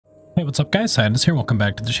Hey, what's up guys, Sadness here, welcome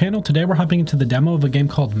back to the channel. Today we're hopping into the demo of a game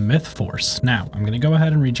called Mythforce. Now, I'm going to go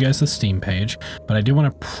ahead and read you guys the Steam page, but I do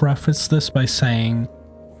want to preface this by saying,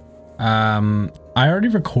 I already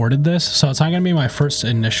recorded this, so it's not going to be my first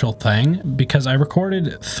initial thing, because I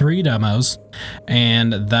recorded 3 demos,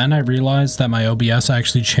 and then I realized that my OBS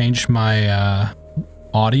actually changed my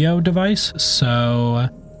audio device, so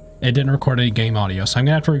it didn't record any game audio. So I'm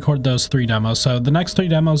going to have to record those 3 demos. So the next 3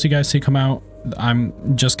 demos you guys see come out,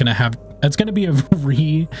 I'm just gonna have, it's gonna be a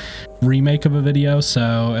remake of a video,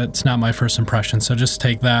 so it's not my first impression, so just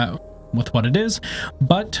take that with what it is.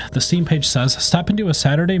 But the Steam page says, step into a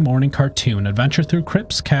Saturday morning cartoon, adventure through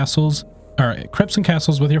crypts and castles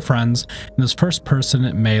with your friends in this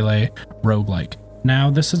first-person melee roguelike.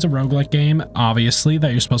 Now, this is a roguelike game, obviously,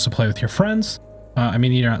 that you're supposed to play with your friends. I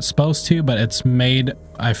mean, you're not supposed to, but it's made,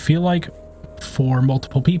 I feel like, for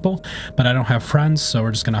multiple people, but I don't have friends, so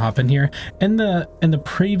we're just gonna hop in here. In the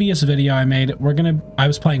previous video I made, I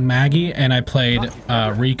was playing Maggie and I played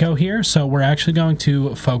Rico here, so we're actually going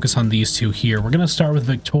to focus on these two here. We're gonna start with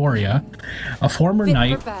Victoria, a former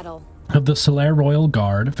knight of the Solaire Royal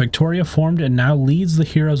Guard. Victoria formed and now leads the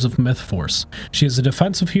heroes of Mythforce. She is a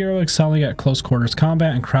defensive hero excelling at close quarters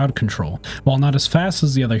combat and crowd control. While not as fast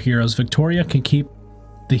as the other heroes, Victoria can keep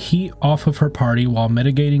the heat off of her party while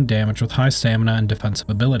mitigating damage with high stamina and defensive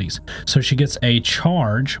abilities. So she gets a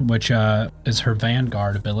charge, which is her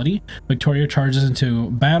Vanguard ability. Victoria charges into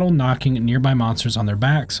battle, knocking nearby monsters on their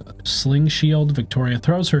backs. Sling shield, Victoria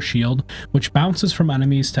throws her shield, which bounces from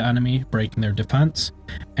enemies to enemy, breaking their defense.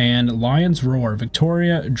 And Lion's Roar,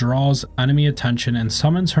 Victoria draws enemy attention and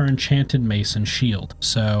summons her enchanted mason shield.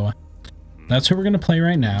 So that's who we're going to play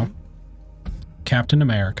right now. Captain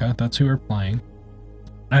America, that's who we're playing.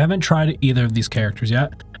 I haven't tried either of these characters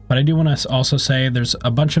yet, but I do want to also say there's a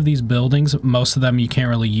bunch of these buildings. Most of them you can't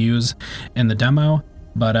really use in the demo,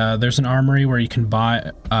 but there's an armory where you can buy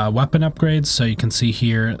weapon upgrades. So you can see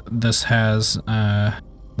here, this has,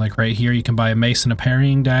 like right here, you can buy a mace and a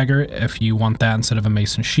parrying dagger if you want that instead of a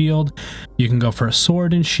mace and shield. You can go for a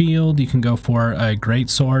sword and shield. You can go for a great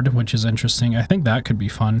sword, which is interesting. I think that could be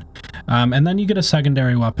fun. And then you get a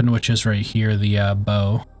secondary weapon, which is right here, the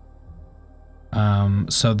bow.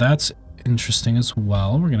 So that's interesting as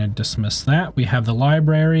well. We're going to dismiss that. We have the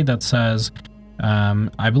library that says,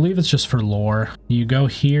 I believe it's just for lore. You go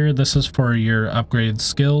here, this is for your upgraded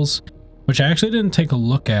skills, which I actually didn't take a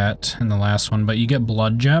look at in the last one, but you get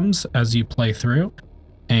blood gems as you play through,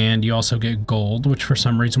 and you also get gold, which for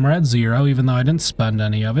some reason we're at 0, even though I didn't spend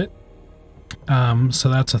any of it. So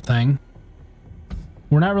that's a thing.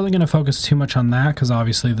 We're not really going to focus too much on that because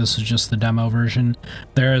obviously this is just the demo version.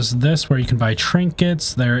 There is this where you can buy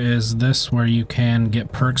trinkets. There is this where you can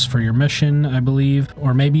get perks for your mission, I believe.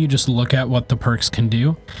 Or maybe you just look at what the perks can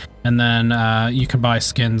do. And then you can buy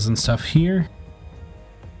skins and stuff here,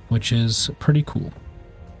 which is pretty cool.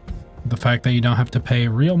 The fact that you don't have to pay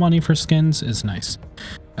real money for skins is nice.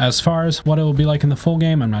 As far as what it will be like in the full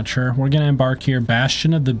game, I'm not sure. We're going to embark here.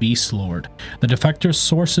 Bastion of the Beast Lord. The defector's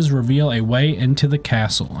sources reveal a way into the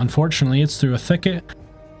castle. Unfortunately, it's through a thicket,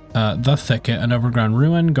 an overgrown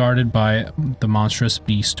ruin guarded by the monstrous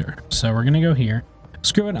beaster. So we're going to go here.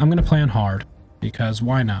 Screw it, I'm going to play on hard, because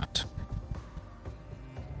why not?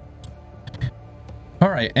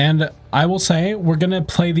 Alright, and I will say we're going to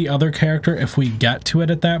play the other character if we get to it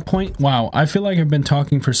at that point. Wow, I feel like I've been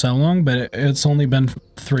talking for so long, but it's only been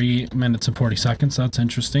 3 minutes and 40 seconds. That's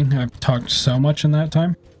interesting. I've talked so much in that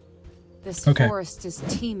time. This forest is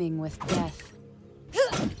teeming with death.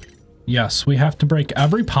 Yes, we have to break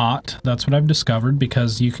every pot. That's what I've discovered,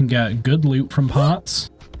 because you can get good loot from pots.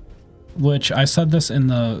 Which, I said this in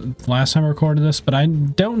the last time I recorded this, but I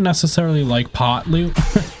don't necessarily like pot loot.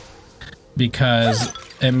 Because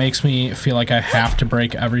it makes me feel like I have to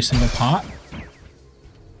break every single pot.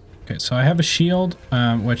 Okay, so I have a shield,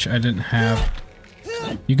 which I didn't have.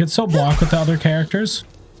 You can still block with the other characters.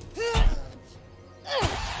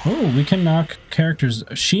 Oh, we can knock characters.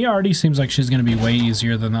 She already seems like she's going to be way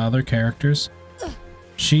easier than the other characters.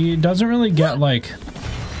 She doesn't really get like...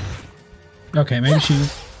 Okay, maybe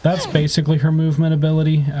that's basically her movement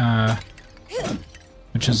ability.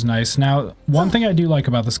 Which is nice. Now, one thing I do like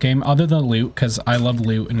about this game, other than loot, because I love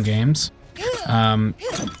loot in games,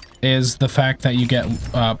 is the fact that you get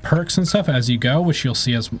perks and stuff as you go, which you'll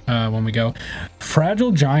see as when we go.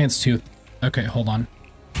 Fragile Giant's Tooth. Okay, hold on.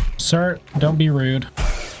 Sir, don't be rude.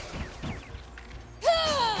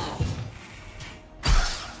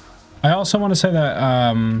 I also want to say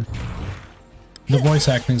that the voice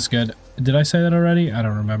acting is good. Did I say that already? I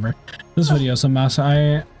don't remember. This video is a mess.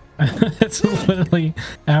 It's literally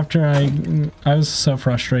after I was so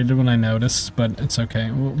frustrated when I noticed, but it's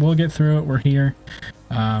okay. We'll get through it. We're here.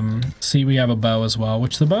 See, we have a bow as well,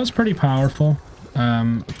 which the bow is pretty powerful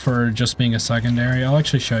for just being a secondary. I'll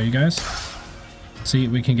actually show you guys. See,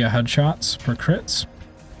 we can get headshots for crits.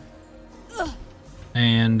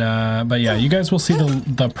 And but yeah, you guys will see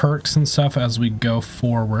the perks and stuff as we go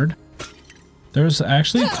forward. There's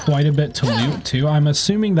actually quite a bit to loot too. I'm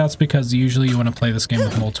assuming that's because usually you want to play this game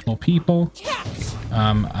with multiple people.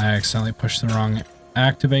 I accidentally pushed the wrong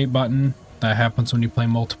activate button. That happens when you play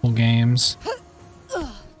multiple games.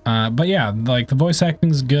 But yeah, like the voice acting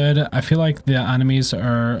is good. I feel like the enemies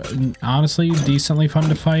are honestly decently fun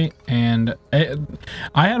to fight. And I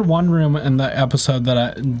had one room in the episode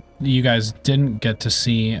that you guys didn't get to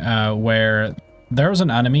see where there was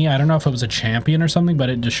an enemy. I don't know if it was a champion or something, but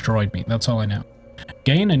it destroyed me. That's all I know.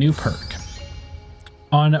 Gain a new perk.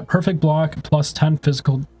 On perfect block, plus 10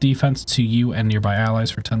 physical defense to you and nearby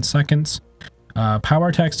allies for 10 seconds. Power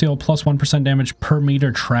attack deal plus 1% damage per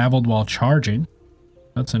meter traveled while charging.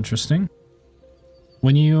 That's interesting.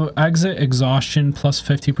 When you exit exhaustion, plus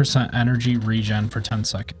 50% energy regen for 10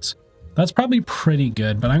 seconds. That's probably pretty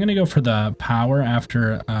good, but I'm going to go for the power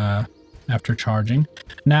after charging.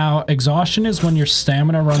 Now, exhaustion is when your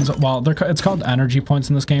stamina runs, well, it's called energy points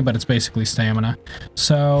in this game, but it's basically stamina.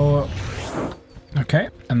 So, okay,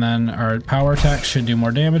 and then our power attack should do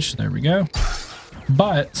more damage. There we go.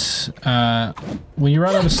 But, when you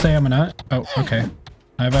run out of stamina, oh, okay.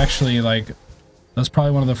 I've actually, like, that's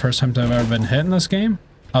probably one of the first times I've ever been hit in this game,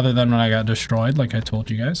 other than when I got destroyed, like I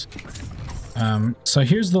told you guys. So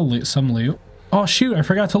here's the loot, some loot. Oh shoot, I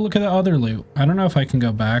forgot to look at the other loot. I don't know if I can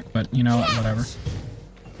go back, but you know what, whatever.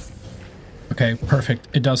 Okay, perfect.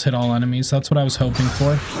 It does hit all enemies. That's what I was hoping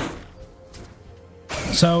for.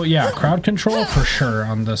 So yeah, crowd control for sure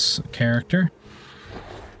on this character.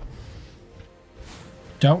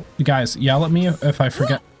 Don't, guys, yell at me if I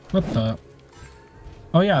forget. What the?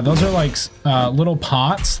 Oh yeah, those are like little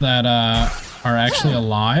pots that are actually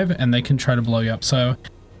alive and they can try to blow you up. So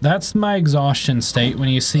that's my exhaustion state. When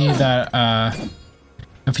you see that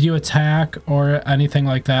if you attack or anything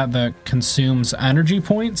like that that consumes energy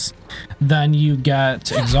points, then you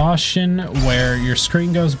get exhaustion where your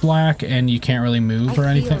screen goes black and you can't really move or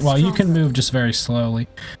anything. Well, you can move just very slowly.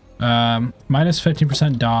 Minus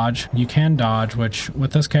 15% dodge. You can dodge, which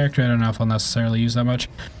with this character I don't know if I'll necessarily use that much.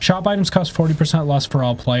 Shop items cost 40% less for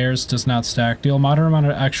all players. Does not stack. Deal moderate amount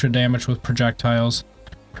of extra damage with projectiles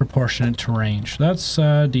proportionate to range. That's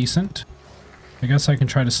decent. I guess I can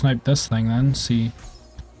try to snipe this thing then. See.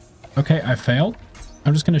 Okay, I failed.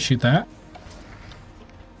 I'm just gonna shoot that.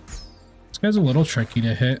 This guy's a little tricky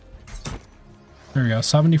to hit. There we go.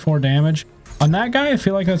 74 damage. On that guy, I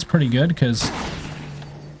feel like that's pretty good because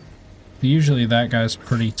usually that guy's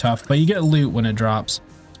pretty tough, but you get loot when it drops.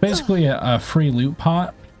 It's basically a free loot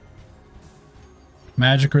pot.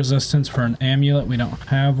 Magic resistance for an amulet. We don't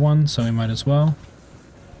have one, so we might as well.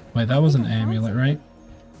 Wait, that was an amulet, right?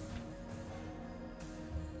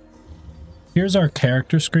 Here's our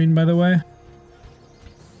character screen, by the way.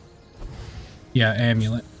 Yeah,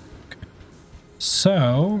 amulet. Okay.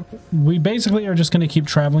 So, we basically are just going to keep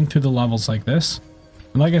traveling through the levels like this.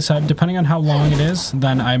 And like I said, depending on how long it is,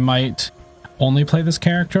 then I might only play this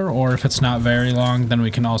character, or if it's not very long, then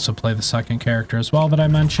we can also play the second character as well that I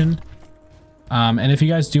mentioned. And if you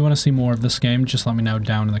guys do want to see more of this game, just let me know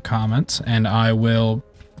down in the comments, and I will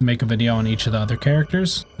make a video on each of the other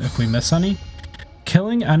characters if we miss any.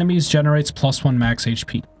 Killing enemies generates +1 max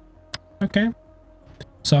HP. Okay.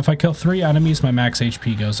 So if I kill 3 enemies, my max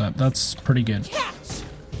HP goes up. That's pretty good.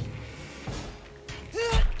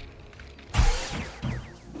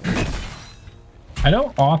 I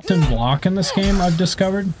don't often block in this game, I've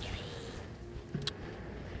discovered.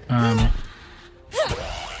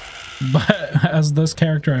 But as this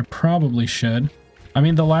character, I probably should. I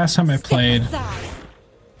mean, the last time I played,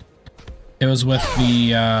 it was with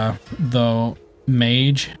the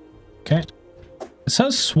mage. Okay. It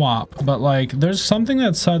says swap, but like, there's something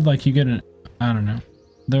that said like you get an, I don't know.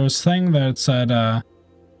 There was a thing that said,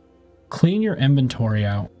 clean your inventory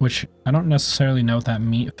out, which I don't necessarily know what that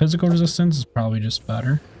means. Physical resistance is probably just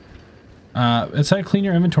better. It said clean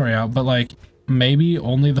your inventory out, but like maybe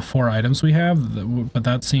only the 4 items we have, but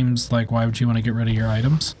that seems like, why would you want to get rid of your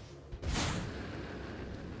items?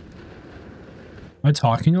 Am I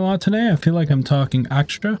talking a lot today? I feel like I'm talking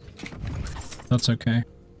extra. That's okay.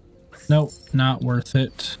 Nope, not worth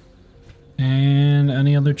it. And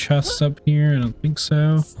any other chests up here? I don't think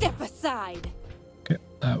so. Step aside. Okay,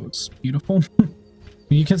 that was beautiful.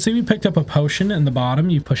 You can see we picked up a potion in the bottom.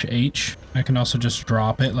 You push H. I can also just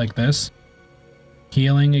drop it like this.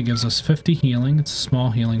 Healing, it gives us 50 healing. It's a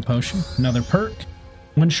small healing potion. Another perk.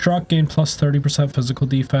 When struck, gain plus 30% physical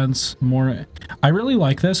defense. More. I really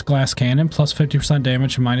like this. Glass cannon, plus 50%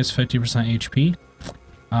 damage and minus 50% HP.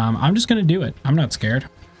 I'm just going to do it. I'm not scared.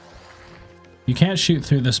 You can't shoot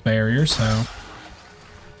through this barrier, so...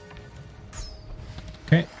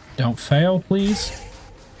 Okay, don't fail, please.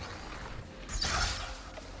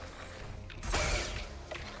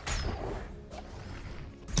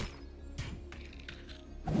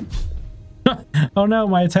 Oh no,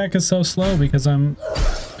 my attack is so slow because I'm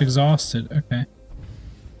exhausted. Okay.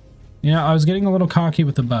 You know, I was getting a little cocky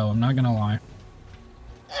with the bow, I'm not gonna lie.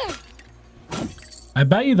 I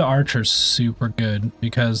bet you the archer's super good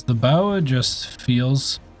because the bow just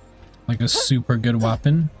feels like a super good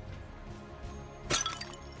weapon.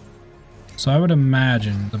 So I would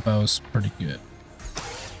imagine the bow's pretty good.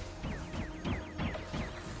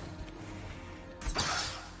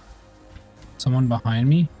 Someone behind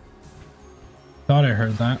me? Thought I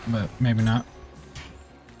heard that, but maybe not.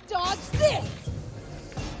 Dodge this!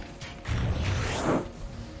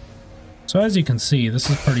 So as you can see, this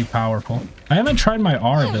is pretty powerful. I haven't tried my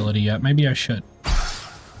R ability yet. Maybe I should.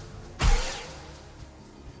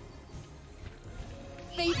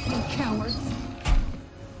 Face me, cowards.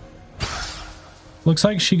 Looks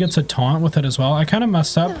like she gets a taunt with it as well. I kind of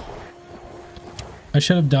messed up. I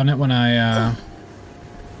should have done it when I,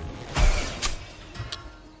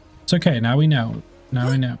 It's okay, now we know. Now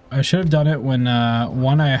we know. I should have done it when,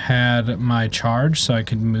 one, I had my charge so I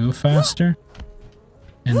could move faster.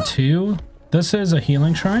 And two, this is a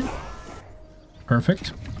healing shrine.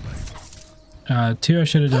 Perfect. Two, I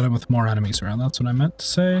should have done it with more enemies around. That's what I meant to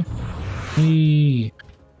say.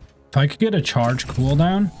 If I could get a charge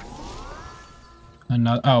cooldown.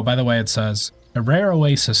 Oh, by the way, it says a rare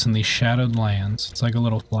oasis in these shadowed lands. It's like a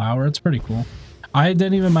little flower. It's pretty cool. I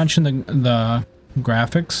didn't even mention the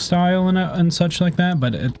graphics style and such like that,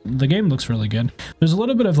 but the game looks really good. There's a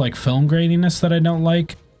little bit of like film graininess that I don't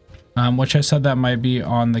like, which I said that might be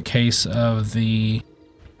on the case of the...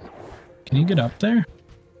 Can you get up there?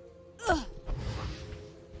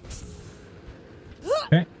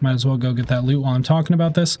 Okay, might as well go get that loot while I'm talking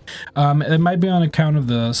about this. It might be on account of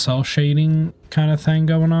the cell shading kind of thing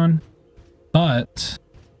going on, but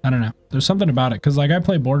I don't know. There's something about it, because like I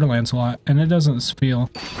play Borderlands a lot, and it doesn't feel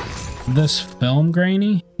this film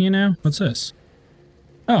grainy, you know? What's this?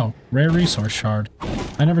 Oh, rare resource shard.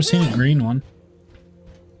 I never seen a green one.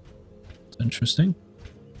 It's interesting.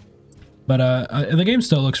 But the game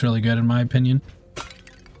still looks really good in my opinion.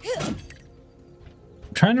 I'm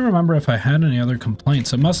trying to remember if I had any other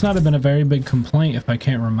complaints. It must not have been a very big complaint if I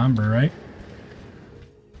can't remember, right?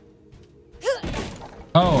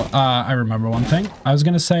 Oh, I remember one thing. I was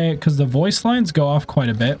gonna say, because the voice lines go off quite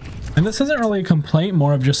a bit, and this isn't really a complaint,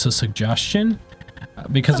 more of just a suggestion,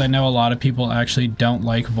 because I know a lot of people actually don't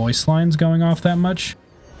like voice lines going off that much,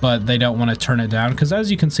 but they don't want to turn it down, because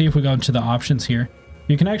as you can see, if we go into the options here,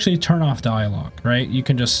 you can actually turn off dialogue, right? You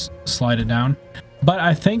can just slide it down. But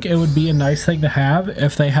I think it would be a nice thing to have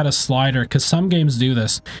if they had a slider, because some games do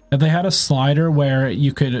this. If they had a slider where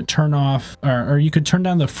you could turn off, or you could turn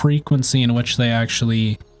down the frequency in which they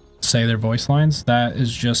actually say their voice lines, that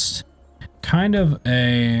is just kind of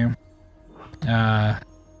a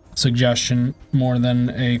suggestion more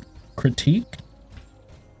than a critique.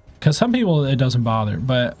 Because some people, it doesn't bother,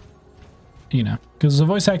 but, you know, because the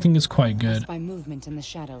voice acting is quite good. By movement in the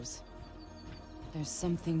shadows. There's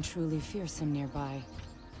something truly fearsome nearby.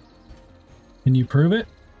 Can you prove it?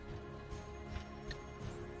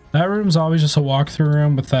 That room's always just a walkthrough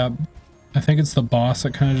room with that, I think it's the boss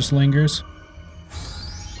that kind of just lingers.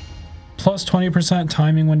 Plus 20%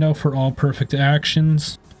 timing window for all perfect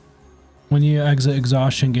actions. When you exit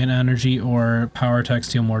exhaustion, gain energy, or power attack,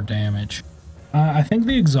 deal more damage. I think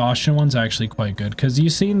the exhaustion one's actually quite good, because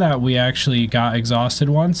you've seen that we actually got exhausted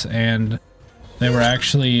once, and they were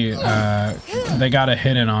actually, they got a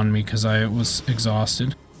hit in on me because I was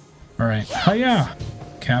exhausted. Alright. Hiya!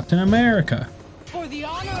 Captain America! For the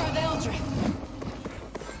honor of Eldritch!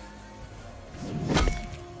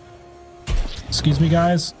 Excuse me,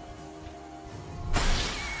 guys.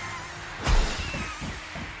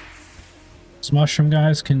 These mushroom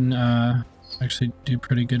guys can, actually do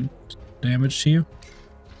pretty good damage to you.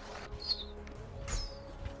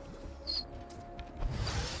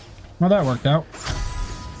 Well, that worked out.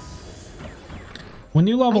 When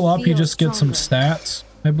you level up, you just get some stats,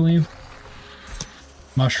 I believe.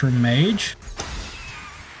 Mushroom Mage.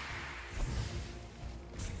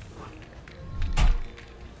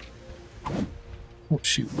 Oh,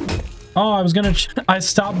 shoot. Oh, I was gonna... I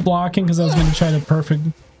stopped blocking because I was gonna try to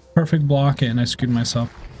perfect block it, and I screwed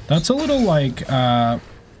myself. That's a little like, I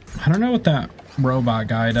don't know what that robot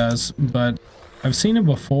guy does, but I've seen it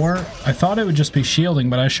before. I thought it would just be shielding,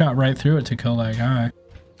 but I shot right through it to kill that guy.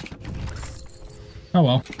 Oh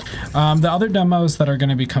well. The other demos that are going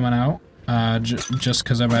to be coming out, just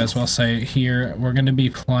because I might as well say it here, we're going to be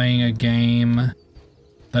playing a game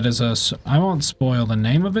that is I won't spoil the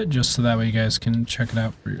name of it, just so that way you guys can check it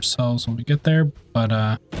out for yourselves when we get there,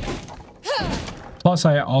 but plus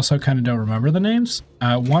I also kind of don't remember the names.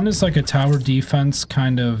 One is like a tower defense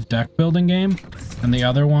kind of deck building game, and the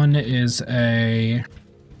other one is a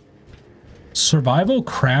survival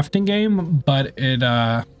crafting game, but it,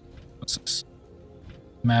 what's this?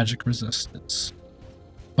 Magic resistance.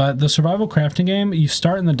 But the survival crafting game, you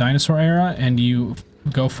start in the dinosaur era and you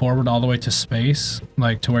go forward all the way to space,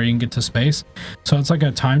 like to where you can get to space. So it's like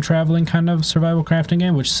a time traveling kind of survival crafting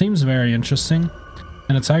game, which seems very interesting.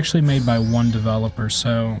 And it's actually made by one developer,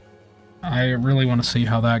 so I really want to see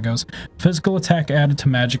how that goes. Physical attack added to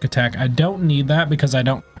magic attack. I don't need that because I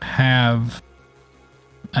don't have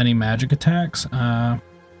any magic attacks.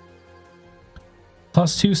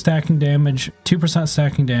 +2 stacking damage, 2%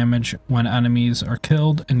 stacking damage when enemies are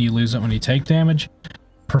killed, and you lose it when you take damage.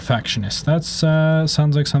 Perfectionist. That's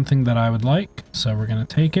sounds like something that I would like, so we're gonna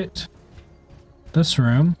take it. This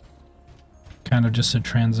room, kind of just a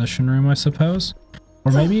transition room, I suppose.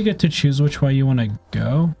 Or maybe you get to choose which way you want to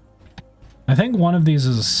go. I think one of these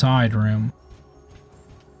is a side room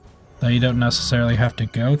that you don't necessarily have to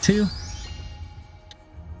go to.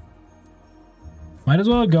 Might as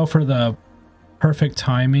well go for the perfect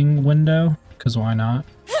timing window, because why not?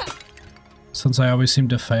 Since I always seem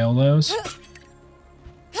to fail those.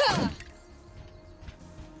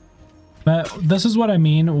 But this is what I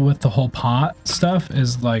mean with the whole pot stuff,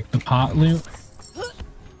 is like the pot loot.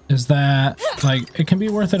 Is that, like, it can be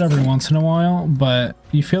worth it every once in a while, but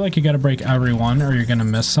you feel like you gotta break every one or you're gonna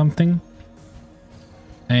miss something.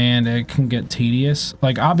 And it can get tedious.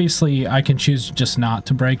 Like, obviously, I can choose just not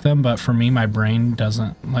to break them, but for me, my brain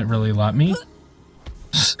doesn't, like, really let me.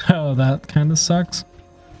 So that kind of sucks.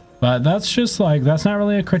 But that's just like, that's not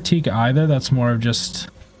really a critique either. That's more of just,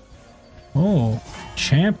 oh,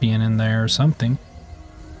 champion in there or something.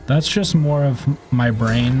 That's just more of my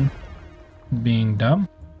brain being dumb.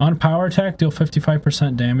 On power attack, deal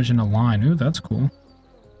 55% damage in a line. Ooh, that's cool.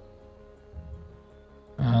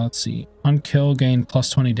 Let's see. On kill, gain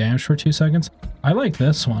 +20 damage for 2 seconds. I like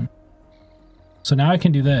this one. So now I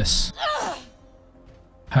can do this.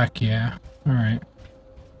 Heck yeah. Alright.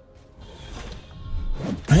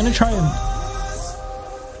 I'm gonna try and...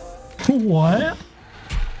 What?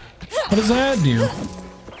 What does that do?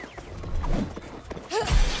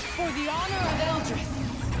 For the honor of Eldritch.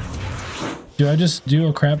 Do I just do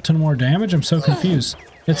a crap ton more damage? I'm so confused.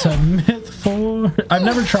 It's a Mythforce. I've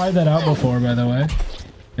never tried that out before, by the way.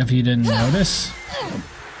 If you didn't notice.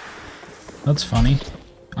 That's funny.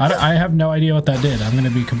 I have no idea what that did. I'm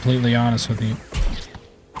gonna be completely honest with you.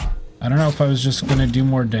 I don't know if I was just gonna do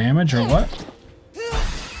more damage or what.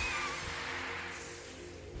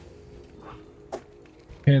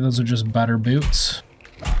 Okay, those are just better boots.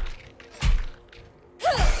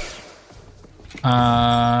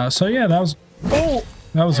 So yeah, that was... Oh!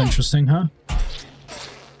 That was interesting, huh?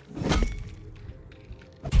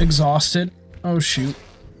 Exhausted. Oh, shoot.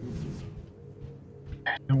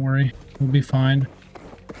 Don't worry. We'll be fine.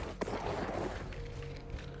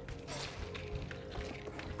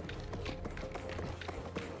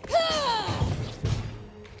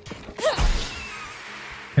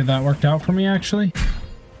 Okay, that worked out for me, actually.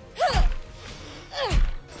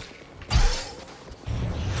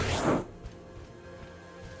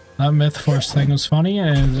 That Mythforce thing was funny,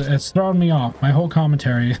 and it's throwing me off. My whole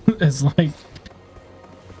commentary is like...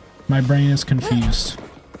 My brain is confused.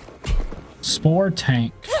 Spore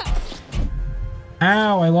tank.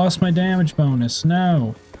 Ow, I lost my damage bonus.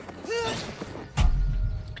 No.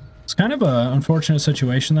 It's kind of an unfortunate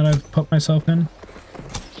situation that I've put myself in.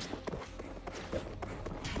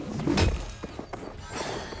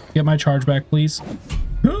 Get my charge back, please.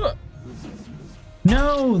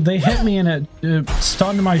 No, they hit me and it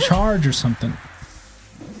stunned my charge or something.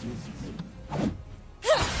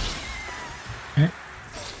 Okay.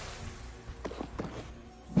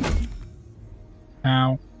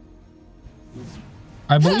 Ow.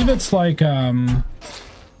 I believe it's like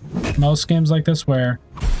most games like this where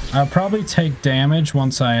I'll probably take damage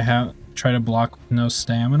once I try to block with no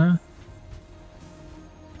stamina.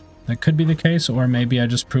 That could be the case, or maybe I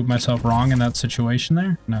just proved myself wrong in that situation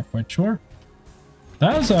there. Not quite sure.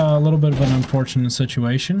 That was a little bit of an unfortunate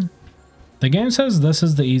situation. The game says this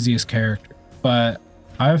is the easiest character, but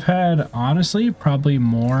I've had, honestly, probably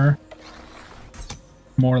more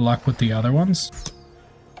more luck with the other ones.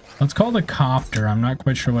 Let's call the copter. I'm not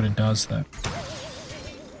quite sure what it does though.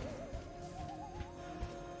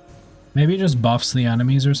 Maybe it just buffs the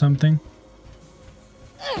enemies or something.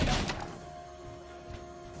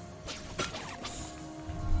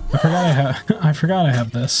 I forgot I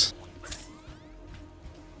have this.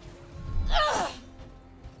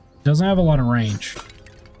 Doesn't have a lot of range.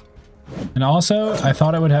 And also, I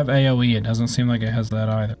thought it would have AoE. It doesn't seem like it has that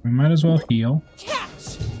either. We might as well heal.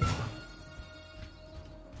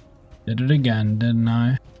 Did it again, didn't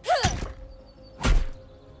I?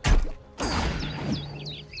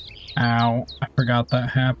 Ow, I forgot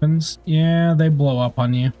that happens. Yeah, they blow up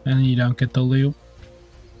on you and you don't get the loot.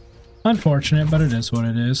 Unfortunate, but it is what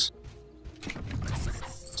it is.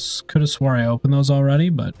 Could have swore I opened those already,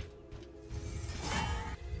 but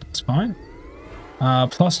it's fine.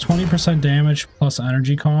 Plus 20% damage, plus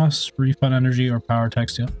energy costs, refund energy, or power tech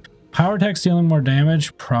steal. Power tech dealing more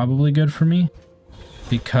damage, probably good for me.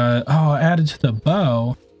 Because, oh, added to the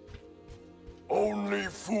bow. Only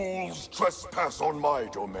fools trespass on my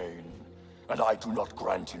domain, and I do not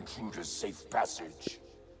grant intruders safe passage.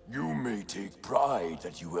 You may take pride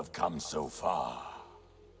that you have come so far.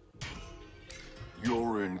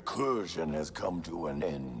 Your incursion has come to an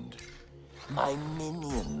end. My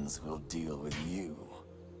minions will deal with you.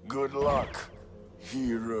 Good luck,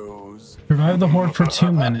 heroes. Survive the horde for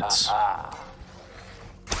 2 minutes.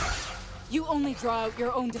 You only draw out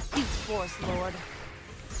your own defeat, Force Lord.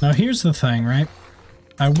 Now here's the thing, right?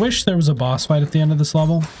 I wish there was a boss fight at the end of this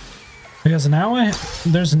level. Because now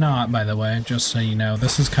there's not, by the way, just so you know.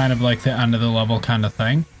 This is kind of like the end of the level kind of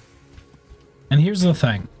thing. And here's the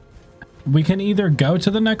thing. We can either go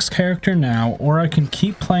to the next character now, or I can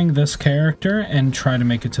keep playing this character and try to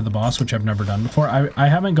make it to the boss, which I've never done before. I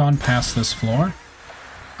haven't gone past this floor.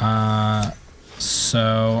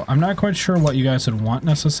 So I'm not quite sure what you guys would want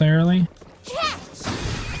necessarily.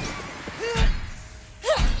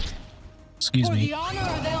 Excuse me.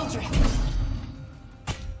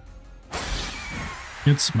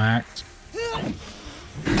 Get smacked.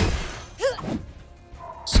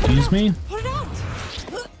 Excuse me.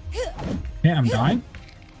 Yeah, I'm dying.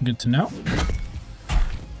 Good to know.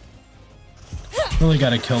 Really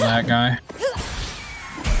gotta kill that guy.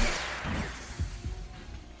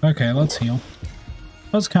 Okay, let's heal.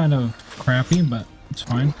 That's kind of crappy, but it's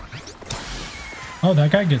fine. Oh,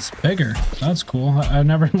 that guy gets bigger. That's cool. I've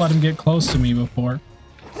never let him get close to me before.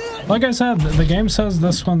 Like I said, the game says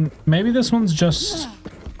this one... Maybe this one's just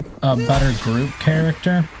a better group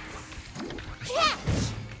character.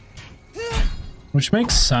 Which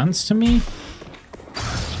makes sense to me.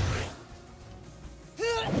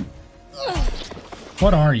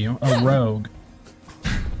 What are you? A rogue.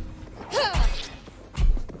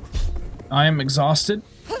 I am exhausted.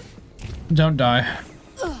 Don't die.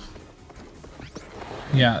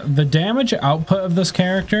 Yeah, the damage output of this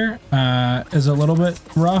character is a little bit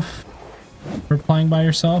rough for playing by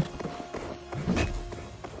yourself.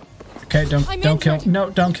 Okay, don't kill. No,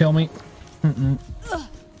 don't kill me.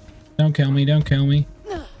 Don't kill me. Don't kill me.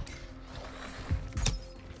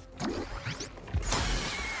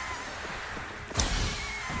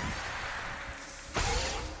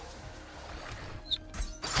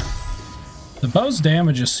 The bow's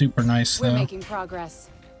damage is super nice, though. We're making progress.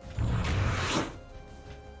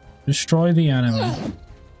 Destroy the enemy.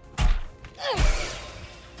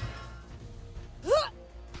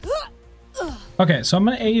 Okay, so I'm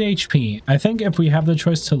at 8 HP. I think if we have the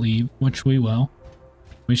choice to leave, which we will,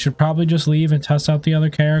 we should probably just leave and test out the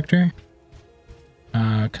other character.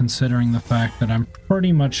 Considering the fact that I'm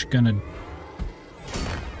pretty much gonna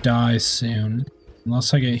die soon.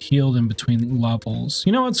 Unless I get healed in between levels.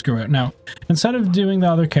 You know what? Screw it. No. Instead of doing the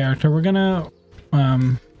other character, we're gonna...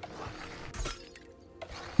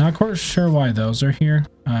 Not quite sure why those are here.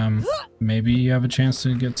 Maybe you have a chance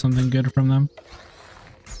to get something good from them.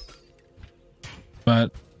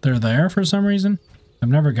 But they're there for some reason. I've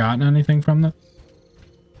never gotten anything from them.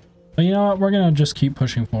 But you know what? We're gonna just keep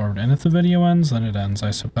pushing forward. And if the video ends, then it ends,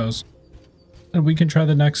 I suppose. And we can try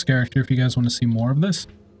the next character if you guys want to see more of this.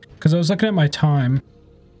 Because I was looking at my time.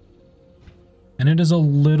 And it is a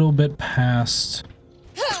little bit past...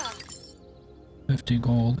 50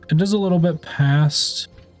 gold. It is a little bit past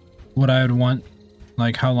what I would want,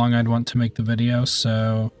 like how long I'd want to make the video,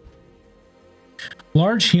 so...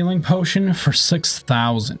 Large healing potion for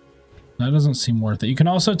 6,000. That doesn't seem worth it. You can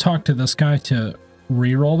also talk to this guy to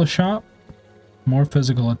reroll the shop. More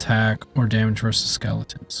physical attack or damage versus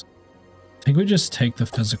skeletons. I think we just take the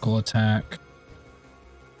physical attack.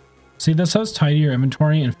 See, this says tidy your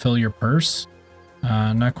inventory and fill your purse.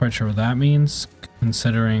 Not quite sure what that means,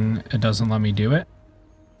 considering it doesn't let me do it.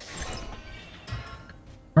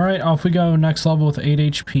 Alright, off we go. Next level with 8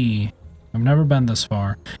 HP. I've never been this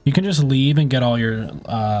far. You can just leave and get all your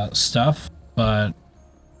stuff, but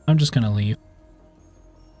I'm just gonna leave.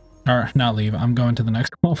 Or, not leave. I'm going to the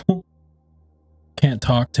next level. Can't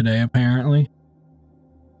talk today, apparently.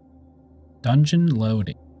 Dungeon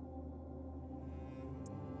loading.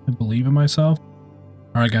 I believe in myself.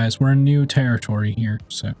 Alright guys, we're in new territory here,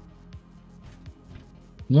 so.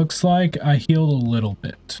 Looks like I healed a little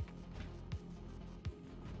bit.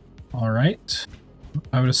 Alright.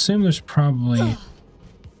 I would assume there's probably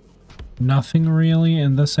nothing really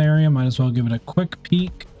in this area. Might as well give it a quick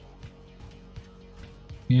peek.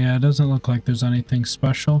 Yeah, it doesn't look like there's anything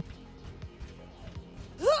special.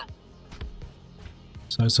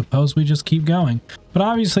 So I suppose we just keep going. But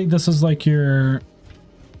obviously this is like your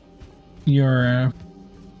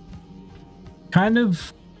kind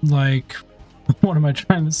of like, what am I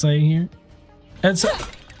trying to say here?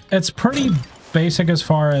 It's pretty basic as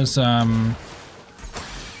far as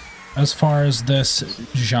this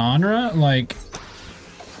genre. Like,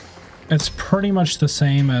 it's pretty much the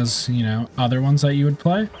same as, you know, other ones that you would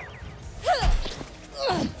play.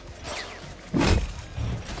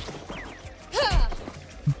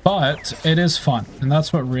 But it is fun, and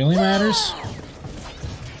that's what really matters.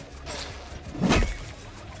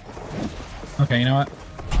 Okay, you know what?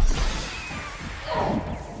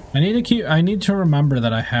 I need to remember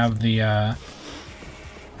that I have the I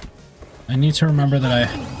need to remember that I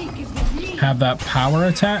have that power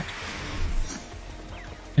attack.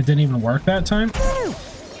 It didn't even work that time.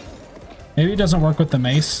 Maybe it doesn't work with the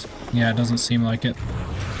mace. Yeah, it doesn't seem like it.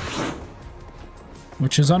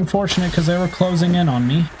 Which is unfortunate because they were closing in on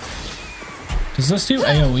me. Does this do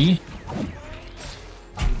AoE?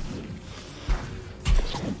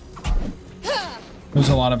 There's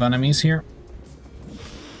a lot of enemies here.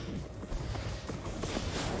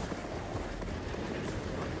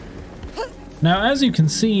 Now, as you can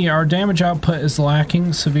see, our damage output is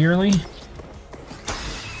lacking severely.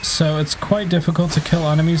 So it's quite difficult to kill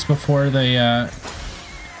enemies before they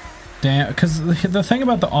because the thing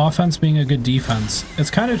about the offense being a good defense, it's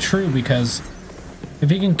kind of true, because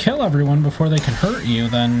if you can kill everyone before they can hurt you,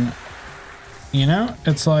 then, you know,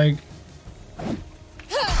 it's like,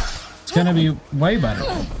 it's gonna be way better.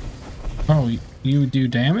 Oh, you do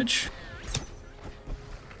damage?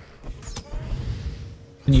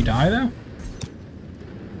 Can you die though?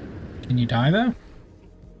 Can you die though?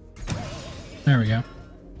 There we go.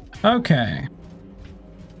 Okay.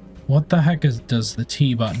 What the heck does the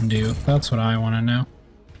T button do? That's what I want to know.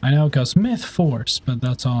 I know it goes Mythforce, but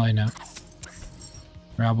that's all I know.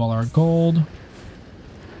 Grab all our gold.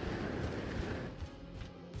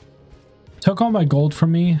 Took all my gold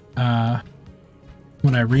from me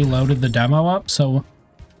when I reloaded the demo up, so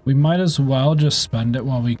we might as well just spend it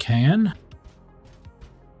while we can.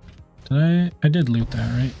 I did loot that,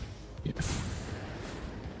 right? Yeah.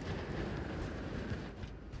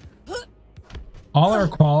 All our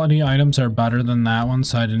quality items are better than that one,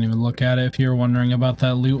 so I didn't even look at it if you're wondering about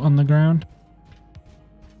that loot on the ground.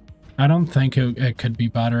 I don't think it could be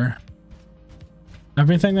better.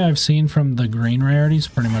 Everything that I've seen from the green rarity is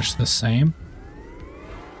pretty much the same.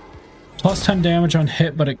 Plus 10 damage on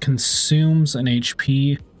hit, but it consumes an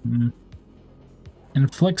HP.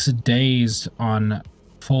 Inflicts dazed on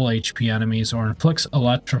full HP enemies, or inflicts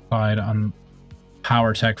electrified on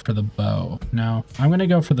power tech for the bow. No, I'm gonna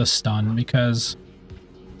go for the stun, because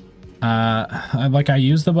I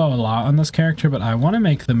use the bow a lot on this character, but I want to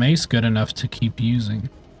make the mace good enough to keep using.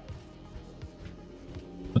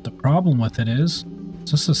 But the problem with it is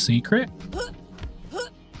this a secret?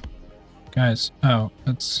 Guys, oh,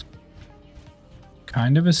 it's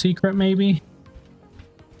kind of a secret maybe?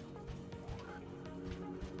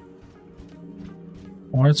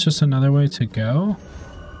 Or it's just another way to go?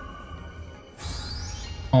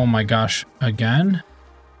 Oh my gosh, again?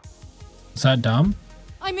 Is that dumb?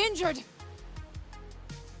 I'm injured.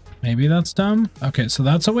 Maybe that's dumb? Okay, so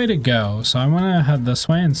that's a way to go. So I'm gonna head this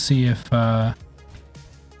way and see if, can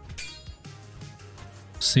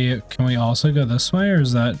we also go this way, or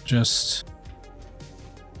is that just...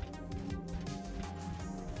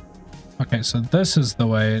 Okay, so this is the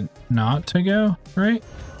way not to go, right?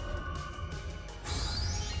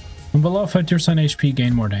 When below 50% HP,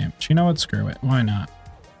 gain more damage. You know what? Screw it. Why not?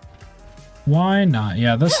 Why not?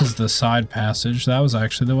 Yeah, this is the side passage. That was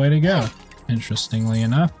actually the way to go, interestingly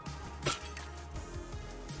enough.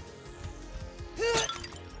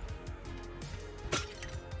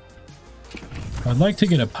 I'd like to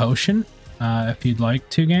get a potion, if you'd like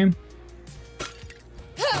to, game.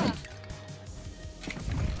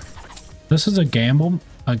 This is a gamble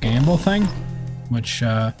thing, which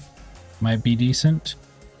might be decent.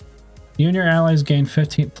 You and your allies gain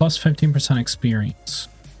 15% experience.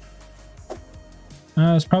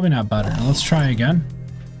 It's probably not better. Let's try again.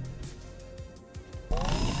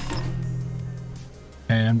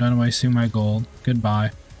 Okay, I'm done wasting my gold.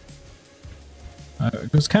 Goodbye. I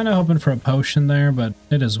was kind of hoping for a potion there, but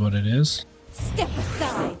it is what it is. Step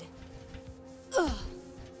aside.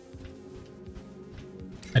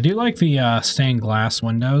 I do like the stained glass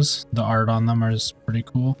windows. The art on them is pretty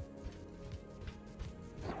cool.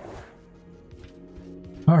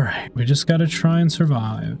 Alright, we just gotta try and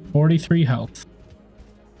survive. 43 health.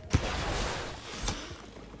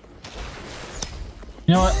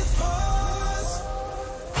 You know what?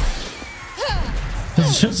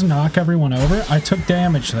 Does it just knock everyone over? I took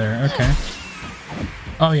damage there, okay.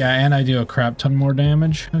 Oh yeah, and I do a crap ton more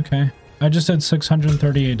damage. Okay. I just did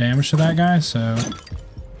 638 damage to that guy, so...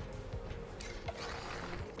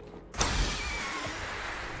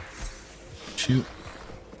 Shoot.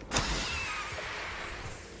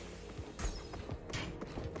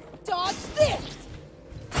 Dodge this!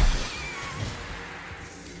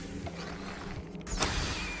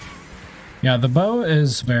 Yeah, the bow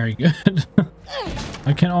is very good.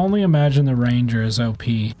 I can only imagine the ranger is OP.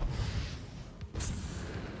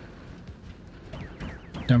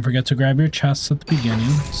 Don't forget to grab your chests at the beginning.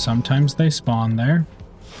 Sometimes they spawn there.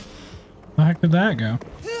 How the heck did that go?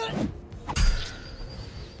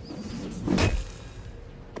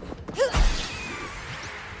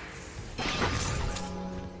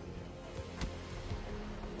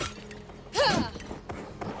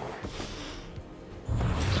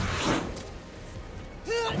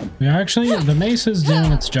 Yeah, actually, the mace is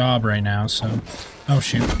doing its job right now, so... Oh,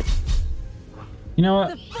 shoot. You know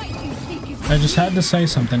what? I just had to say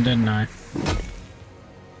something, didn't I?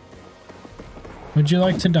 Would you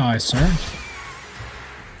like to die, sir?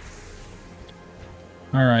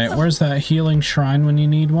 Alright, where's that healing shrine when you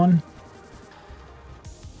need one?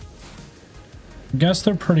 I guess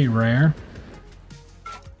they're pretty rare.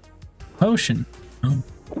 Potion. Oh.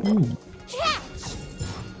 Ooh.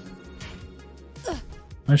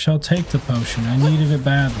 I shall take the potion. I needed it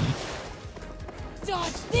badly.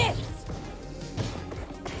 Dodge this!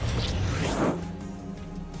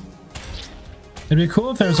 It'd be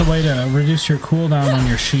cool if there's a way to reduce your cooldown on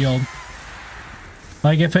your shield.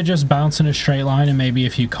 Like if it just bounced in a straight line and maybe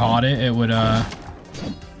if you caught it, it would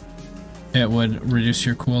reduce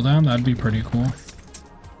your cooldown. That'd be pretty cool.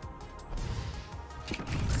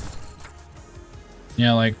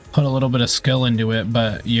 Yeah, like put a little bit of skill into it,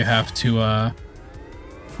 but you have to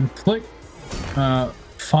click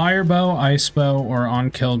fire bow, ice bow, or on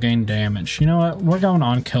kill gain damage. You know what? We're going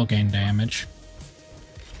on kill gain damage.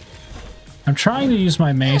 I'm trying to use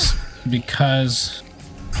my mace because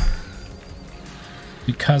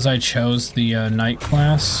I chose the knight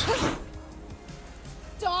class.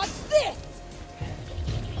 Dodge this!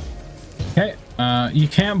 Okay, you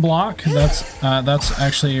can't block. That's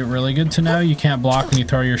actually really good to know. You can't block when you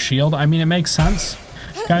throw your shield. I mean, it makes sense.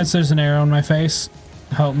 Guys, there's an arrow in my face.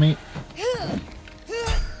 Help me.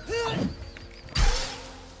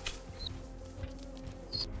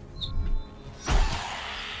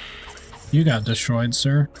 You got destroyed,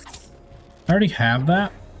 sir. I already have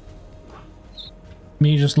that.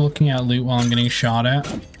 Me just looking at loot while I'm getting shot at.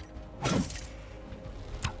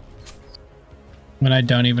 When I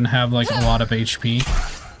don't even have like a lot of HP.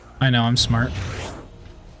 I know, I'm smart.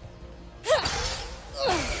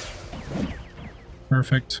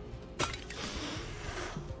 Perfect.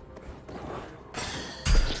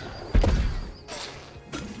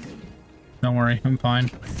 Don't worry, I'm fine.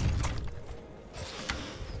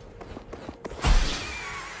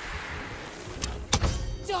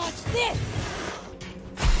 Dodge this!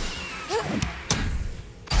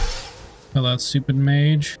 Kill that stupid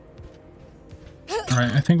mage.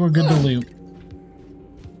 Alright, I think we're good to loot.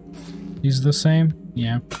 He's the same?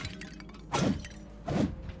 Yeah.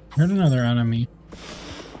 Heard another enemy.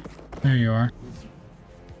 There you are.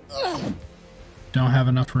 Don't have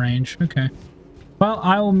enough range. Okay. Well,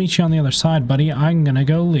 I will meet you on the other side, buddy. I'm gonna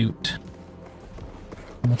go loot.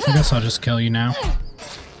 Well, I guess I'll just kill you now.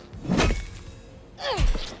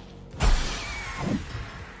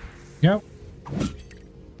 Yep.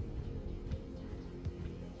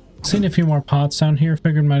 Seen a few more pots down here.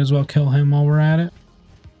 Figured might as well kill him while we're at it.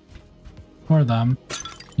 Or them.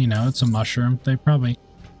 You know, it's a mushroom. They probably...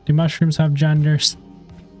 Do mushrooms have genders?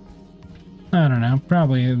 I don't know.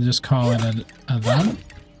 Probably just call it a them.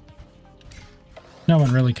 No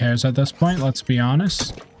one really cares at this point, let's be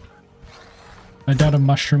honest. I doubt a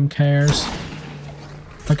mushroom cares.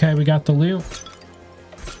 Okay, we got the loot.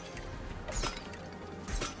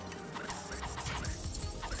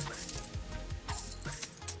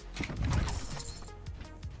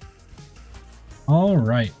 All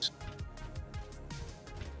right.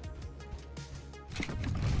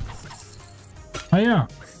 Oh yeah.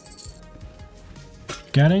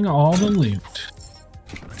 Getting all the loot.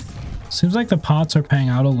 Seems like the pots are paying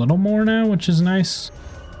out a little more now, which is nice.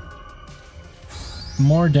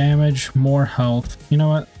 More damage, more health. You know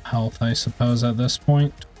what? Health, I suppose, at this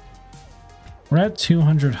point. We're at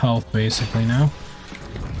 200 health, basically, now.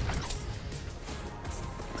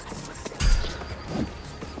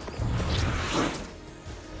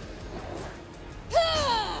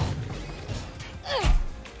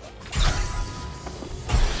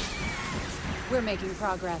 We're making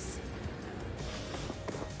progress.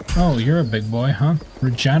 Oh, you're a big boy, huh?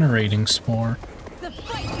 Regenerating spore. The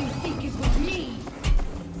fight you seek is with me.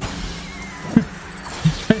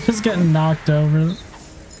 Just getting knocked over.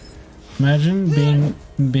 Imagine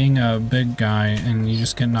being a big guy and you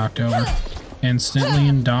just get knocked over instantly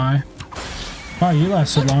and die. Wow, you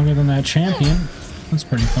lasted longer than that champion. That's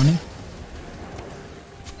pretty funny.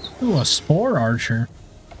 Ooh, a spore archer.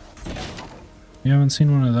 You haven't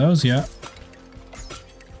seen one of those yet.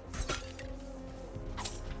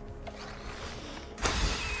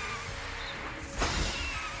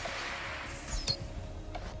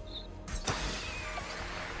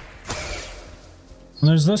 When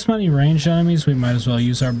there's this many ranged enemies, we might as well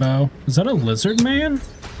use our bow. Is that a lizard man?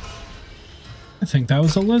 I think that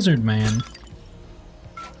was a lizard man.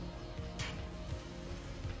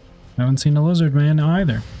 I haven't seen a lizard man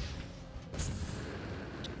either.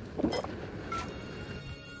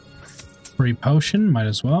 Free potion, might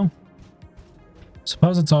as well.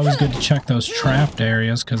 Suppose it's always good to check those trapped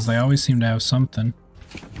areas because they always seem to have something.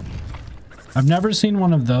 I've never seen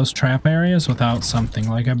one of those trap areas without something.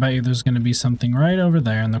 Like, I bet you there's going to be something right over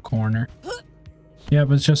there in the corner. Yeah,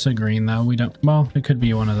 but it's just a green, though. We don't... Well, it could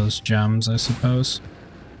be one of those gems, I suppose.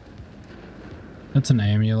 That's an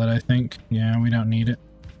amulet, I think. Yeah, we don't need it.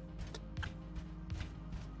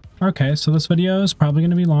 Okay, so this video is probably going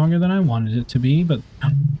to be longer than I wanted it to be, but...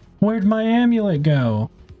 Where'd my amulet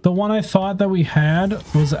go? The one I thought that we had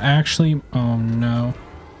was actually... Oh, no.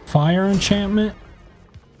 Fire enchantment?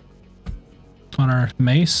 On our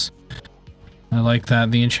mace. I like that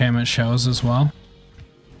the enchantment shows as well.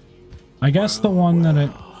 I guess the one that it...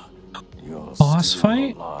 Boss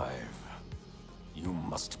fight? Alive. You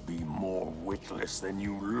must be more witless than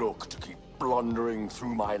you look to keep blundering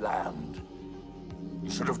through my land. You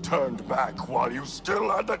should have turned back while you still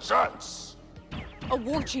had the chance. A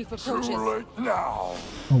war chief approaches. Too late now.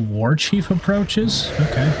 A war chief approaches?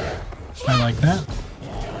 Okay. I like that.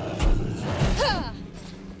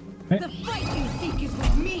 Hey. The fight you seek is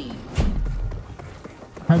with me.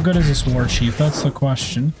 How good is this war chief? That's the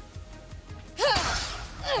question.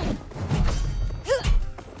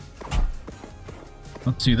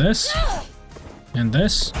 Let's do this. And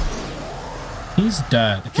this. He's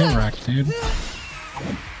dead. Get wrecked, dude.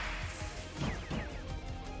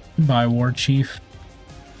 Goodbye, war chief.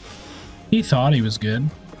 He thought he was good.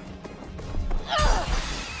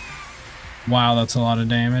 Wow, that's a lot of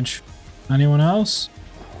damage. Anyone else?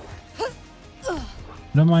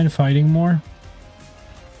 Don't mind fighting more.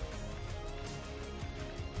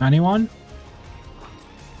 Anyone?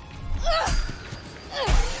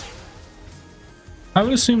 I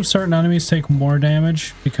would assume certain enemies take more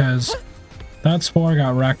damage because that spore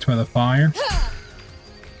got wrecked by the fire.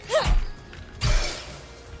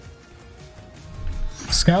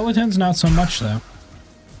 Skeletons, not so much though.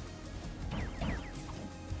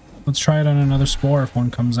 Let's try it on another spore if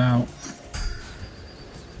one comes out.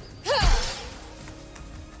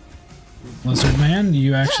 Lizard man,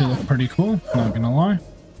 you actually look pretty cool, not gonna lie.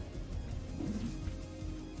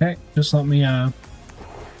 Okay, just let me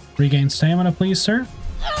regain stamina, please, sir.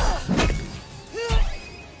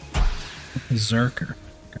 Berserker.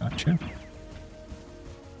 Gotcha.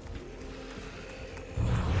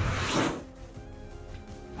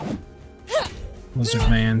 Lizard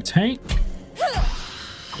man tank.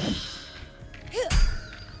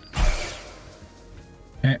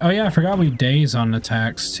 Okay. Oh yeah, I forgot we daze on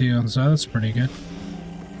attacks too, so that's pretty good.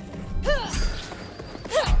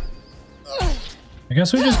 I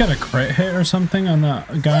guess we just got a crit hit or something on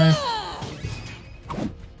that guy.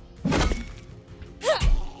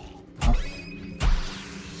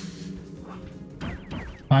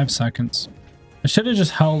 5 seconds. I should have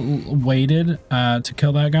just waited to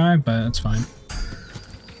kill that guy, but it's fine.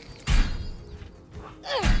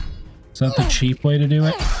 Is that the cheap way to do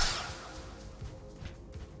it?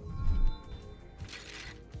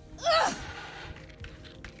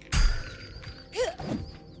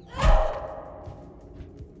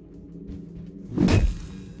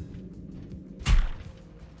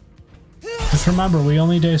 Just remember, we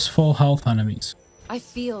only daze full health enemies. I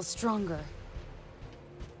feel stronger.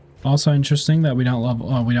 Also interesting that we don't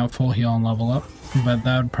level, we don't full heal and level up, but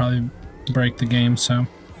that would probably break the game. So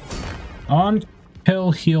on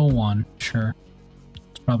kill heal 1, sure,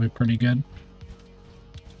 it's probably pretty good.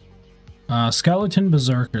 Skeleton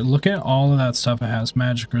Berserker. Look at all of that stuff it has.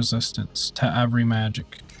 Magic resistance to every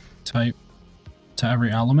magic type, to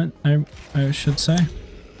every element, I should say.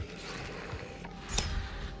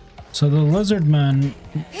 So the lizard men,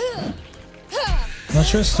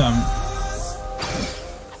 let's just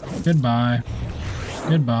goodbye,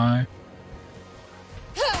 goodbye,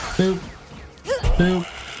 boop, boop,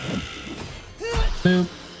 boop,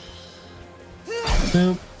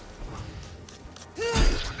 boop.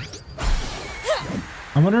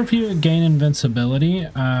 I wonder if you gain invincibility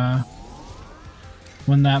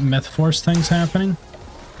when that Mythforce thing's happening.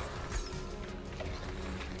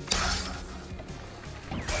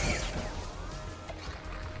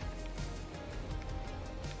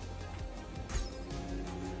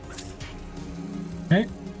 Okay.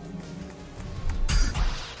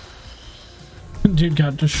 Dude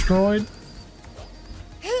got destroyed.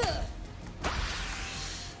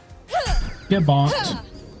 Get bonked.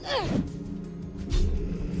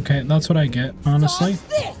 Okay, that's what I get, honestly.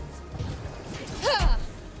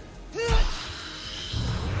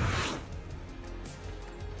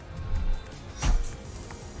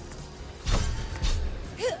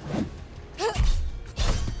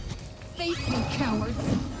 Face me,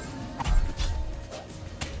 cowards.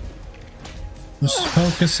 Just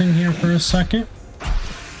focusing here for a second.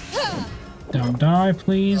 Don't die,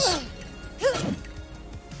 please.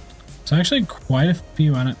 It's actually quite a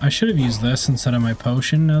few on it. I should have used this instead of my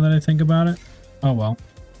potion now that I think about it. Oh well.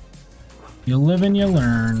 You live and you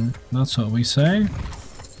learn. That's what we say.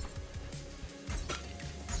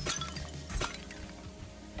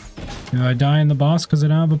 If I die in the boss because I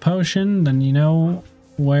don't have a potion, then you know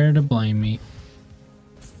where to blame me.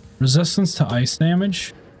 Resistance to ice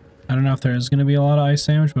damage. I don't know if there is going to be a lot of ice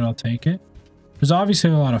damage, but I'll take it. There's obviously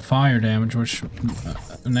a lot of fire damage, which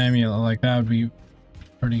an amulet like that would be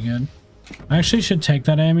pretty good. I actually should take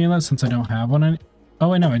that amulet since I don't have one. Oh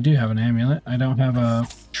wait, no, I do have an amulet. I don't have a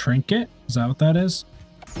trinket. Is that what that is?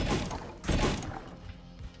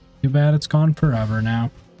 Too bad it's gone forever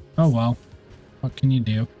now. Oh well. What can you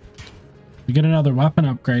do? We get another weapon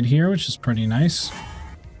upgrade here, which is pretty nice.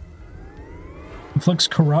 Inflicts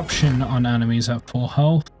corruption on enemies at full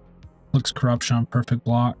health. Inflicts corruption on perfect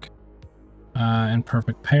block. And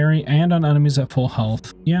perfect parry. And on enemies at full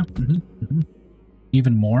health. Yeah.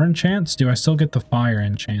 Even more enchants? Do I still get the fire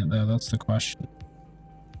enchant though? That's the question.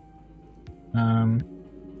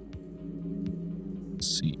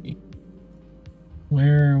 Let's see.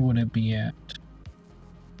 Where would it be at?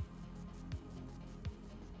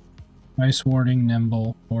 Ice warding,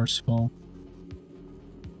 nimble, forceful.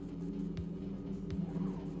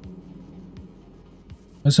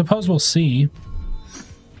 I suppose we'll see.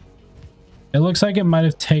 It looks like it might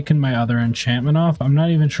have taken my other enchantment off. I'm not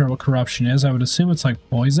even sure what corruption is. I would assume it's like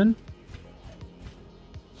poison.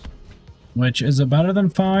 Which, is it better than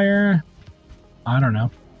fire? I don't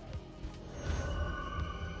know.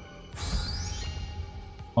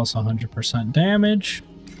 Also 100% damage.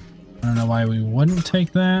 I don't know why we wouldn't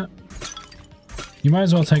take that. You might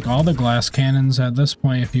as well take all the glass cannons at this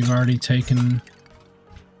point if you've already taken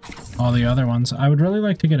all the other ones. I would really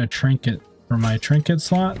like to get a trinket for my trinket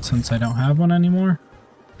slot since I don't have one anymore.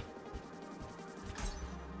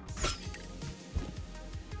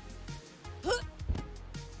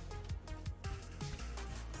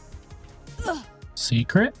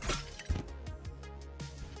 Secret?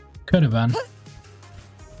 Could have been.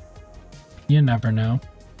 You never know.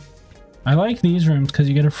 I like these rooms because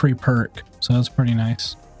you get a free perk, so that's pretty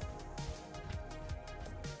nice.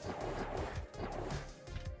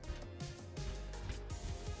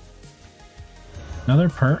 Another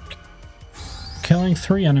perk. Killing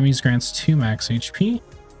 3 enemies grants 2 max HP.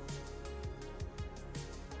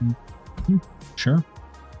 Sure.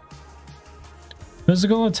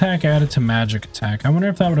 Physical attack added to magic attack. I wonder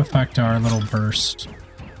if that would affect our little burst.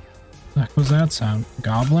 What the heck was that sound?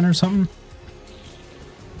 Goblin or something?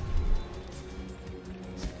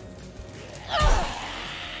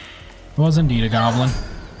 It was indeed a goblin.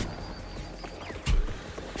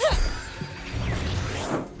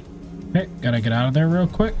 Okay, gotta get out of there real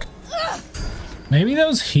quick. Maybe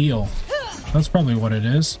those heal. That's probably what it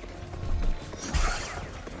is.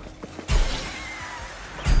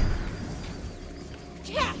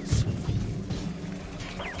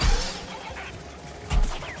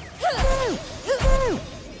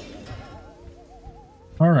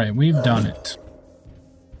 Alright, we've done it.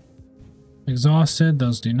 Exhausted,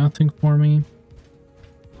 those do nothing for me.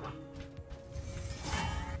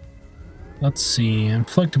 Let's see.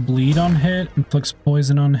 Inflict bleed on hit. Inflicts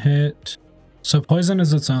poison on hit. So poison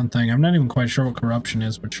is its own thing. I'm not even quite sure what corruption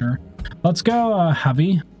is, but sure. Let's go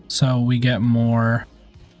heavy. So we get more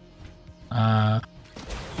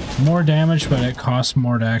damage, but it costs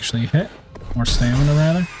more to actually hit. More stamina,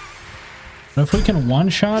 rather. But if we can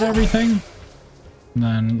one-shot everything,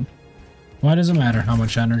 then why does it matter how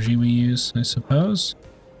much energy we use, I suppose?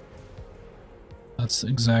 That's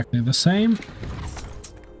exactly the same.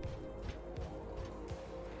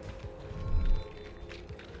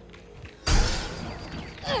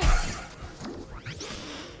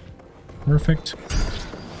 Perfect.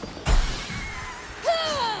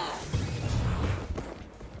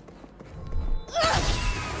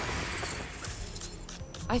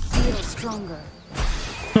 I feel stronger.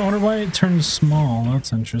 I wonder why it turns small.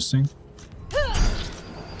 That's interesting.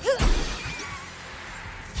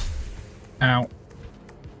 Ow.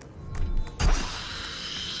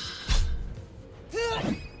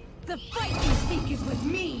 The fight you seek is with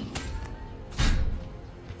me.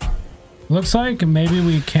 Looks like maybe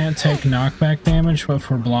we can't take knockback damage if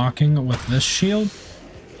we're blocking with this shield.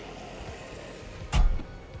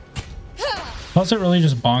 Plus it really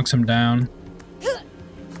just bonks him down,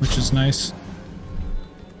 which is nice.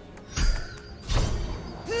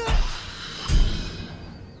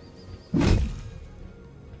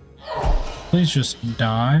 Please just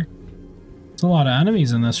die. There's a lot of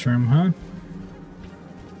enemies in this room, huh?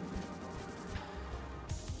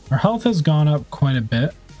 Our health has gone up quite a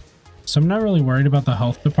bit, so I'm not really worried about the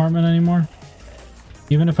health department anymore,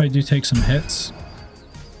 even if I do take some hits.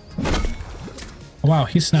 Oh, wow,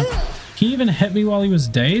 he snapped. He even hit me while he was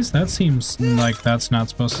dazed? That seems like that's not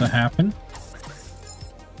supposed to happen.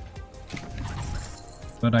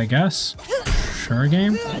 But I guess. Sure,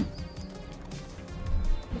 game.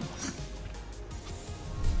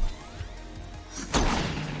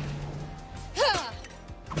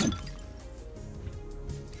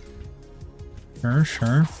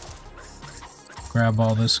 Sure. Grab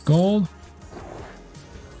all this gold.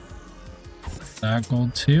 That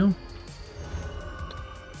gold too.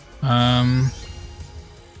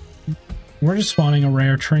 We're just spawning a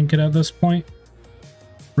rare trinket at this point.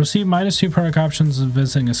 Receive -2 perk options of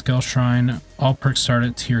visiting a skill shrine. All perks start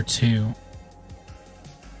at tier 2.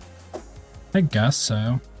 I guess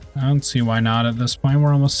so. I don't see why not at this point.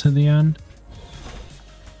 We're almost to the end.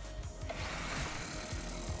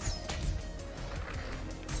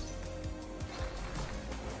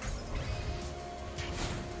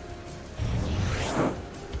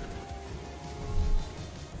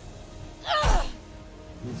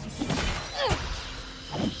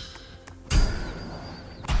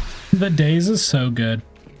 The daze is so good.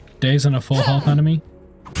 Daze and a full health enemy.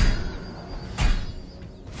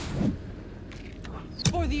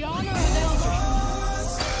 For the honor of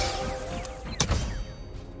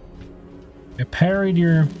I parried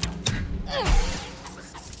your...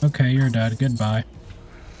 Okay, you're dead. Goodbye.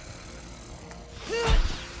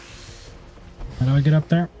 How do I get up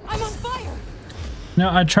there? I'm on fire. No,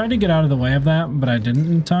 I tried to get out of the way of that, but I didn't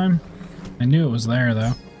in time. I knew it was there,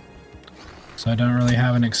 though. So I don't really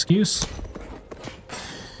have an excuse.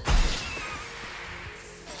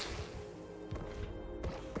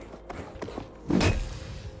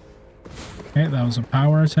 Okay, that was a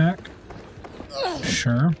power attack.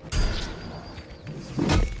 Sure.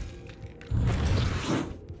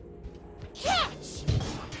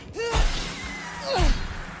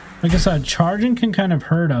 Like I said, charging can kind of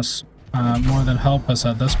hurt us more than help us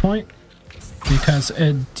at this point, because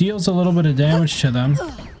it deals a little bit of damage to them,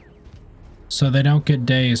 so they don't get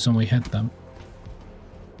dazed when we hit them.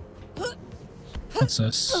 What's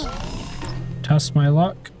this? Test my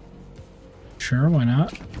luck? Sure, why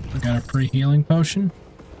not? I got a free healing potion.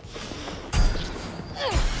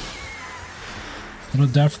 It'll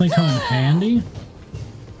definitely come in handy.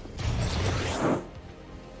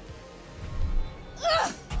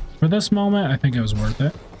 For this moment, I think it was worth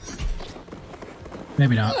it.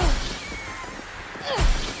 Maybe not.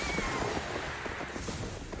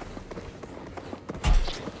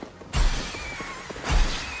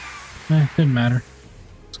 Didn't matter.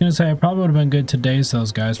 I was gonna say I probably would have been good to daze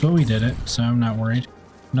those guys, but we did it, so I'm not worried.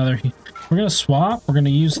 We're gonna swap. We're gonna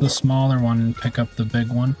use the smaller one and pick up the big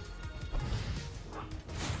one.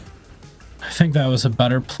 I think that was a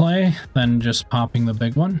better play than just popping the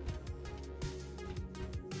big one.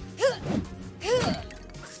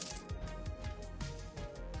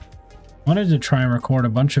 Wanted to try and record a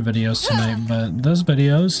bunch of videos tonight, but this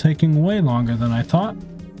video is taking way longer than I thought,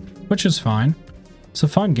 which is fine. It's a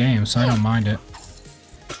fun game, so I don't mind it.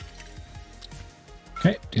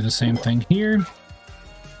 Okay, do the same thing here.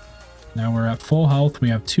 Now we're at full health. We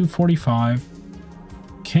have 245.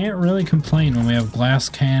 Can't really complain when we have glass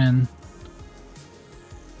cannon.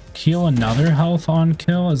 Heal another health on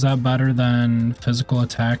kill. Is that better than physical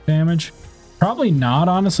attack damage? Probably not,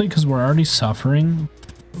 honestly, because we're already suffering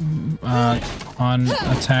on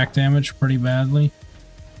attack damage pretty badly.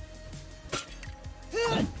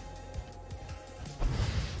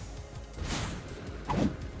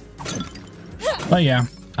 But yeah,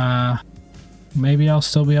 maybe I'll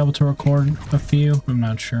still be able to record a few. I'm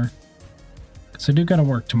not sure. Because I do gotta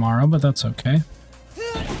work tomorrow, but that's okay.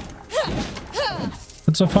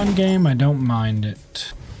 It's a fun game, I don't mind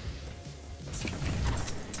it.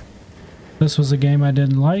 If this was a game I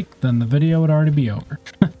didn't like, then the video would already be over.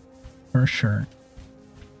 For sure.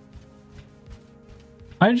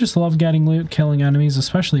 I just love getting loot, killing enemies,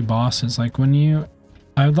 especially bosses. Like when you...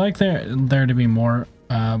 I would like there to be more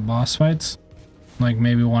boss fights. Like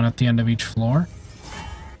maybe one at the end of each floor.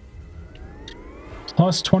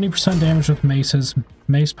 Plus 20% damage with maces.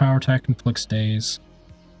 Mace power attack inflicts daze.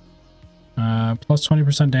 Plus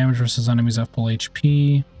 20% damage versus enemies at full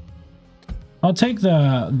HP. I'll take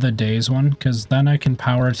the daze one, because then I can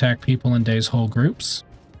power attack people in daze whole groups.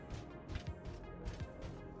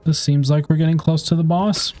 This seems like we're getting close to the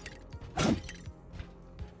boss.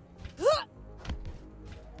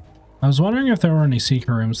 I was wondering if there were any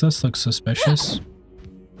secret rooms. This looks suspicious.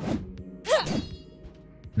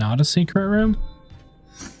 Not a secret room?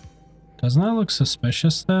 Doesn't that look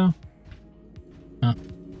suspicious, though? Huh.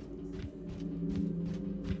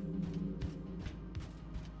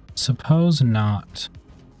 Suppose not.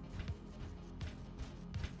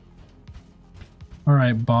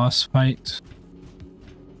 Alright, boss fight.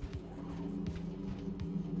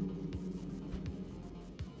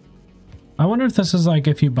 I wonder if this is like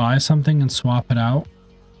if you buy something and swap it out,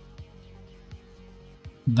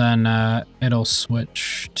 then it'll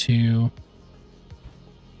switch to...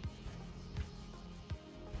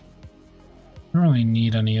 I don't really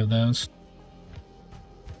need any of those.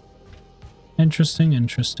 Interesting,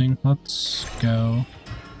 interesting. Let's go.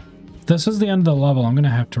 This is the end of the level. I'm gonna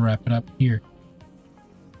have to wrap it up here.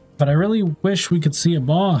 But I really wish we could see a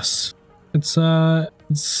boss. It's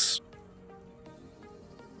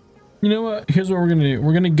you know what? Here's what we're gonna do.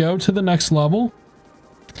 We're gonna go to the next level.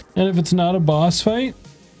 And if it's not a boss fight,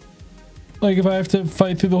 like if I have to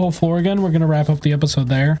fight through the whole floor again, we're gonna wrap up the episode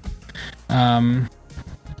there.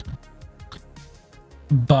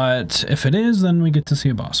 But if it is, then we get to see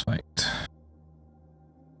a boss fight.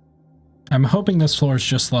 I'm hoping this floor is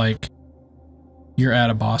just like you're at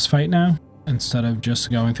a boss fight now, instead of just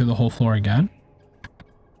going through the whole floor again.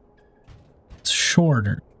 It's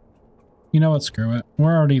shorter. You know what, screw it.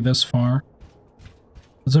 We're already this far.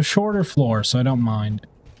 It's a shorter floor, so I don't mind.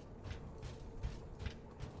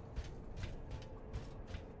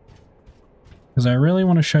 Because I really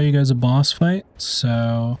want to show you guys a boss fight,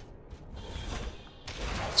 so...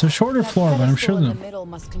 It's a shorter floor, but I'm sure the middle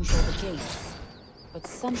must control the gates. But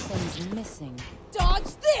something's missing.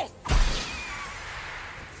 Dodge this!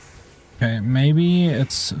 Okay, maybe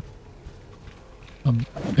it's a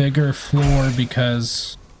bigger floor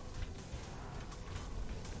because...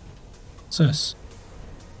 What's this?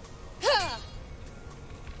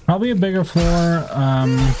 Probably a bigger floor,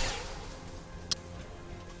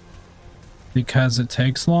 because it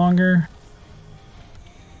takes longer.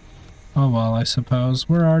 Oh well, I suppose.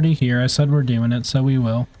 We're already here. I said we're doing it, so we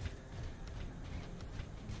will.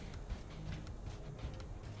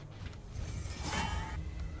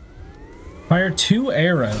 Fire 2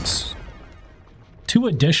 arrows. 2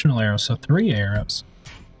 additional arrows, so 3 arrows.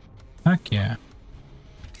 Heck yeah.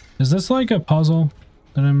 Is this like a puzzle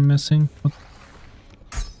that I'm missing?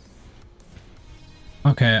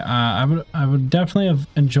 Okay, I would definitely have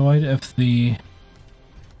enjoyed if the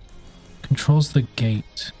controls the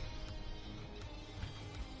gate.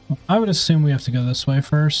 I would assume we have to go this way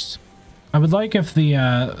first. I would like if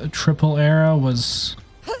the triple arrow was,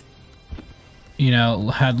 you know,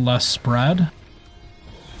 had less spread.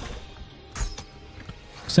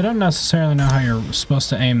 Because I don't necessarily know how you're supposed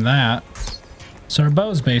to aim that. So our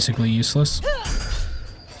bow's basically useless.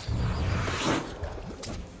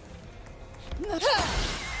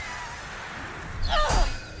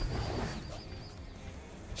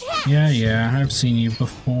 Yeah, I've seen you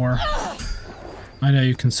before. I know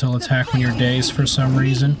you can still attack when you're dazed for some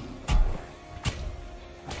reason.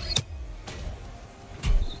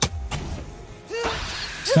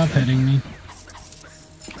 Stop hitting me.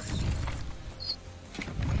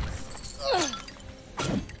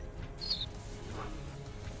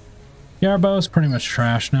 Yeah, our bow is pretty much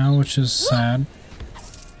trash now, which is sad.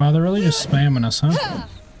 Wow, they're really just spamming us, huh?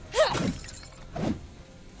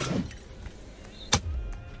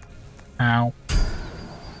 Ow.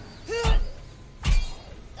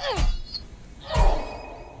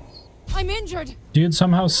 I'm injured. Dude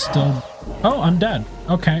somehow still... Oh, I'm dead.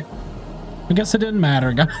 Okay. I guess it didn't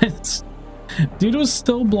matter, guys. Dude was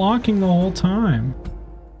still blocking the whole time.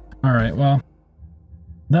 Alright, well.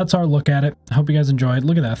 That's our look at it. I hope you guys enjoyed.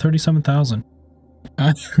 Look at that, 37,000.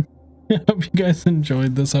 I hope you guys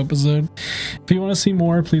enjoyed this episode. If you want to see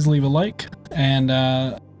more, please leave a like. And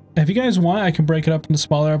if you guys want, I can break it up into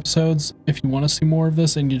smaller episodes if you want to see more of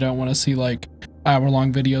this and you don't want to see like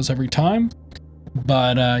hour-long videos every time.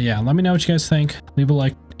 But yeah, let me know what you guys think. Leave a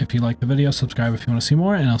like if you like the video, subscribe if you want to see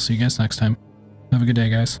more, and I'll see you guys next time. Have a good day,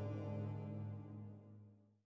 guys.